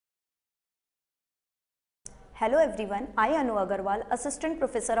Hello everyone, I Anu Agarwal, Assistant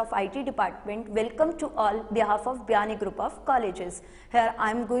Professor of IT Department. Welcome to all behalf of Biyani Group of Colleges. Here I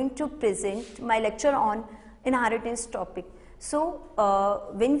am going to present my lecture on inheritance topic. So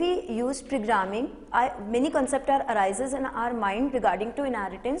when we use programming, many concepts arises in our mind regarding to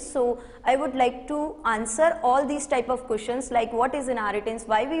inheritance. So I would like to answer all these type of questions like what is inheritance,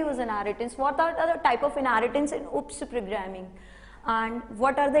 why we use inheritance, what are the type of inheritance in OOPS programming, and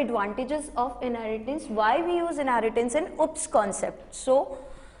what are the advantages of inheritance, why we use inheritance in OOPS concept. So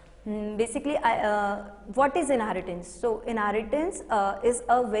basically what is inheritance? So inheritance is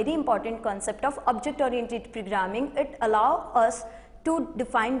a very important concept of object oriented programming. It allows us to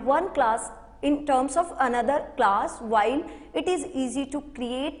define one class in terms of another class, while it is easy to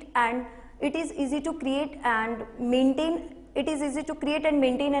create and maintain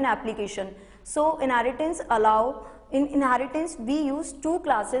an application. So inheritance in inheritance we use two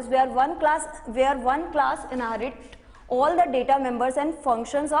classes where one class inherit all the data members and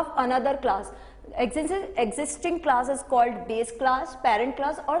functions of another class. Existing class is called base class, parent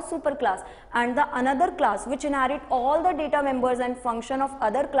class or super class, and the another class which inherit all the data members and function of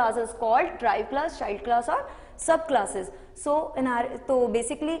other classes called drive class, child class or subclasses. So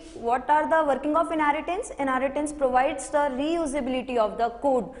basically what are the working of inheritance? Inheritance provides the reusability of the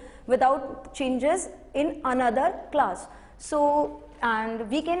code without changes in another class. So and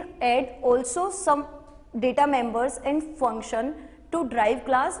we can add also some data members and function to drive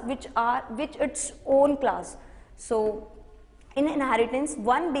class which its own class. So in inheritance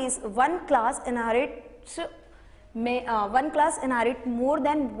one class inherits more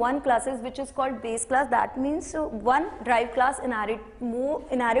than one classes, which is called base class. That means one drive class inherit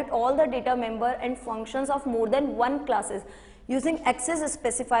all the data member and functions of more than one classes using access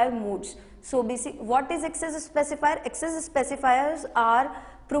specifier modes. So what is access specifier? Access specifiers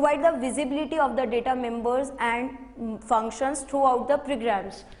provide the visibility of the data members and functions throughout the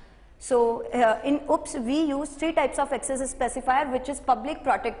programs. So in OOPS we use three types of access specifier, which is public,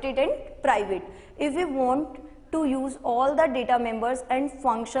 protected and private. If we want to use all the data members and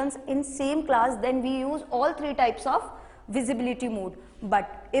functions in same class, then we use all three types of visibility mode.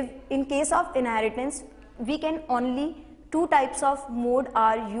 But if in case of inheritance, we can only two types of mode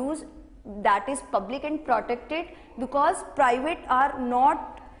are used, that is public and protected, because private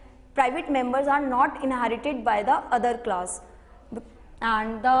members are not inherited by the other class.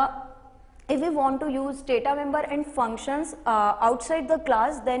 And if we want to use data member and functions outside the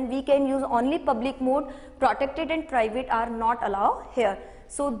class, then we can use only public mode. Protected and private are not allowed here.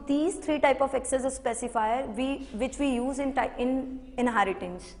 So these three type of access specifier which we use in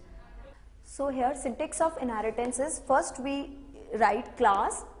inheritance. So here syntax of inheritance is, first we write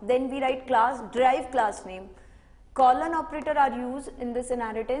class, then we write class, derive class name. Colon operator are used in this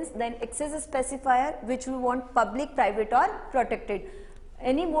inheritance, then access specifier which we want public, private or protected.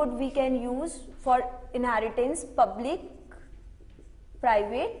 Any mode we can use for inheritance, public,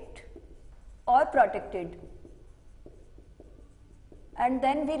 private or protected. And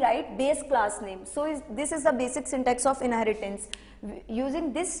then we write base class name. So this is the basic syntax of inheritance.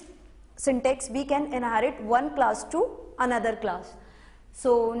 Using this syntax we can inherit one class to another class.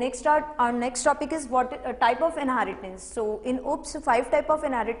 So our next topic is what type of inheritance. So in OOPS 5 type of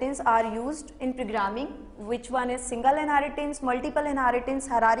inheritance are used in programming, which one is single inheritance, multiple inheritance,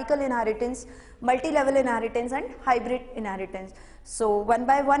 hierarchical inheritance, multi-level inheritance and hybrid inheritance. So one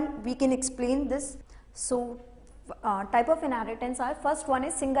by one we can explain this. So type of inheritance are, first one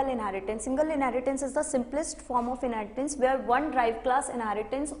is single inheritance. Single inheritance is the simplest form of inheritance where one drive class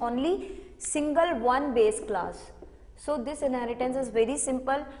inheritance only single one base class. So this inheritance is very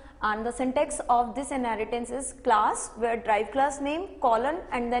simple, and the syntax of this inheritance is class, where drive class name, colon,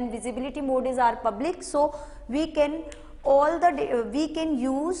 and then visibility mode is our public. So we can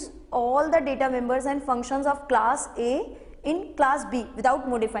use all the data members and functions of class A in class B without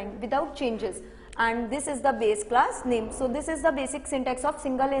modifying, without changes. And this is the base class name. So this is the basic syntax of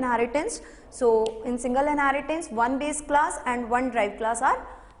single inheritance. So in single inheritance, one base class and one drive class are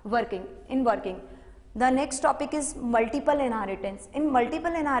working. The next topic is multiple inheritance. In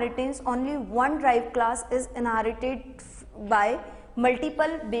multiple inheritance, only one drive class is inherited by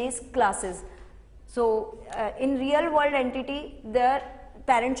multiple base classes. So in real world entity, their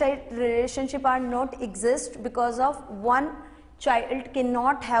parent-child relationship are not exist because of one child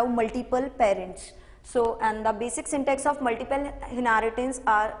cannot have multiple parents. So and the basic syntax of multiple inheritance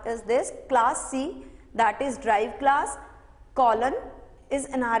is this: class C, that is drive class, colon, is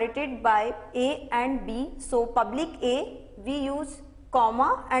inherited by A and B. So public A we use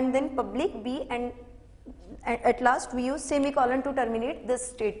comma and then public B, and at last we use semicolon to terminate this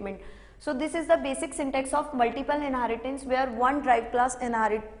statement. So this is the basic syntax of multiple inheritance, where one derived class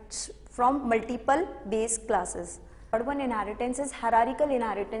inherits from multiple base classes. Third one inheritance is hierarchical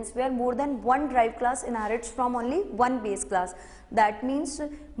inheritance, where more than one derived class inherits from only one base class. That means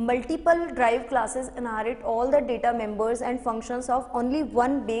multiple derived classes inherit all the data members and functions of only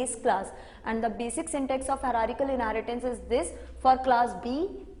one base class. And the basic syntax of hierarchical inheritance is this: for class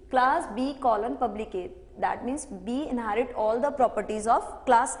B colon public A. That means B inherit all the properties of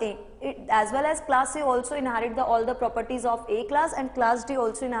class A. As well as class A also inherit all the properties of A class, and class D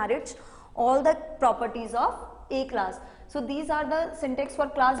also inherits all the properties of A class. So these are the syntax for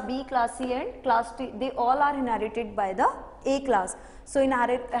class B, class C and class D. They all are inherited by the A class. So in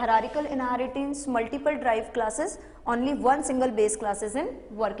hierarchical inheritance, multiple derived classes, only one single base class is in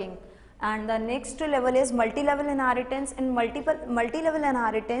working. And the next level is multi-level inheritance. In multi-level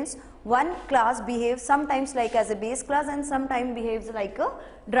inheritance, one class behaves sometimes like as a base class and sometimes behaves like a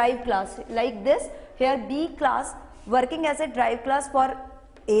derived class. Like this, here B class working as a derived class for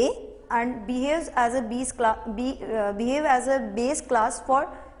A and behaves as a base class for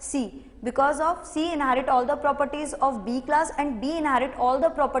C. Because of C inherit all the properties of B class and B inherit all the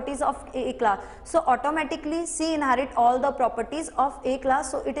properties of A class. So automatically C inherit all the properties of A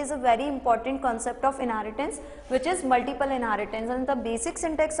class. So it is a very important concept of inheritance, which is multiple inheritance. And the basic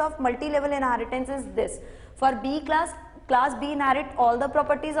syntax of multi-level inheritance is this: for B class, class B inherit all the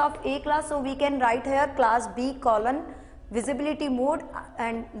properties of A class. So we can write here class B colon visibility mode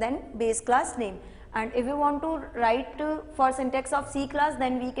and then base class name. And if we want to write for syntax of C class,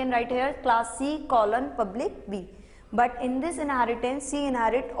 then we can write here class C colon public B. But in this inheritance, C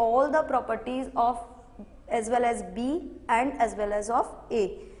inherit all the properties of as well as B and as well as of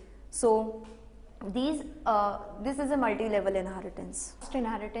A. So this is a multi-level inheritance. Next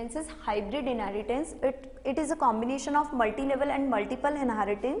inheritance is hybrid inheritance. It is a combination of multi-level and multiple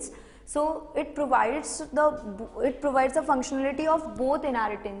inheritance. So it provides the functionality of both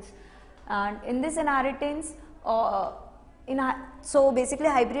inheritance. And in this inheritance, so basically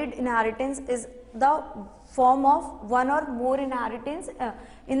hybrid inheritance is the form of one or more inheritance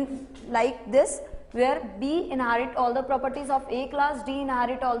in like this, where B inherit all the properties of A class, D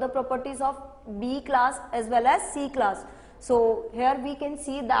inherit all the properties of B class as well as C class. So here we can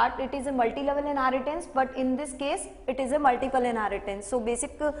see that it is a multi-level inheritance, but in this case it is a multiple inheritance. So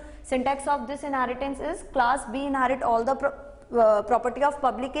basic syntax of this inheritance is class B inherit all the property of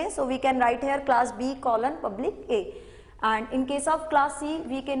public A. So we can write here class B colon public A. And in case of class C,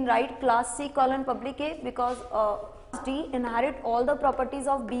 we can write class C colon public A, because D inherit all the properties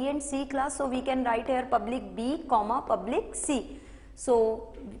of B and C class. So we can write here public B comma public C.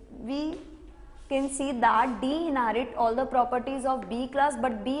 So we can see that D inherit all the properties of B class,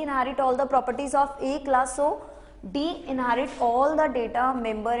 but B inherit all the properties of A class. So D inherit all the data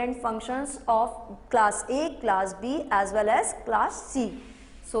member and functions of class A, class B as well as class C.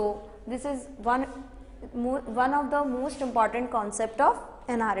 So this is one of the most important concept of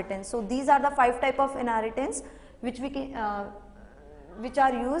inheritance. So these are the 5 type of inheritance which we can, which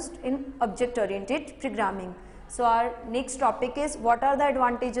are used in object oriented programming. So our next topic is what are the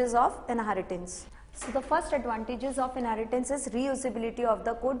advantages of inheritance. So the first advantages of inheritance is reusability of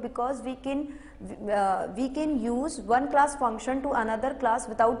the code, because we can use one class function to another class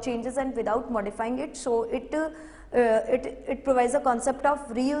without changes and without modifying it. So it provides a concept of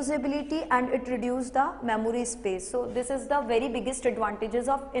reusability and it reduces the memory space. So this is the very biggest advantages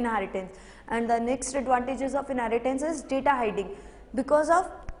of inheritance. And the next advantages of inheritance is data hiding, because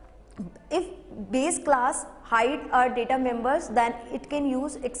of if base class hide our data members, then it can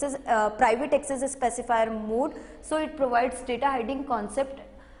use private access specifier mode. So it provides data hiding concept.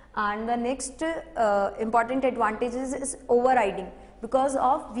 And the next important advantages is overriding, because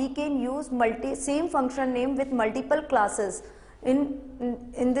of we can use same function name with multiple classes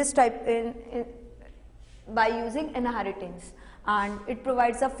in this type by using inheritance. And it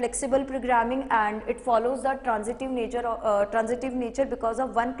provides a flexible programming and it follows the transitive nature because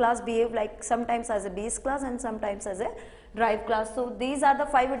of one class behave like sometimes as a base class and sometimes as a derived class. So these are the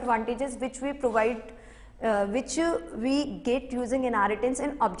 5 advantages which we provide, which we get using inheritance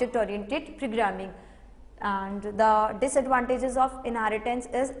in object oriented programming. And the disadvantages of inheritance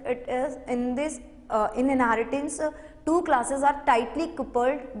is in inheritance 2 classes are tightly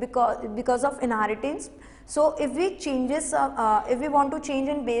coupled because of inheritance. So if we want to change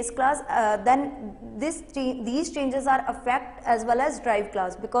in base class, then these changes are affect as well as derived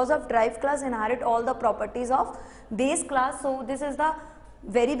class, because of derived class inherit all the properties of base class. So this is the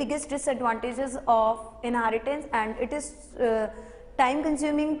very biggest disadvantages of inheritance, and it is time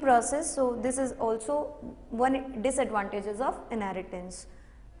consuming process. So this is also one disadvantages of inheritance.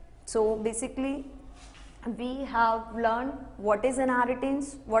 So basically we have learned what is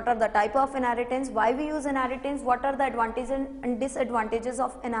inheritance, what are the type of inheritance, why we use inheritance, what are the advantages and disadvantages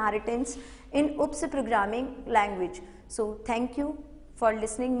of inheritance in OOPS programming language. So thank you for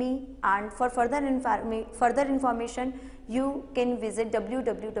listening me, and for further information you can visit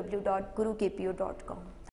www.gurukpo.com.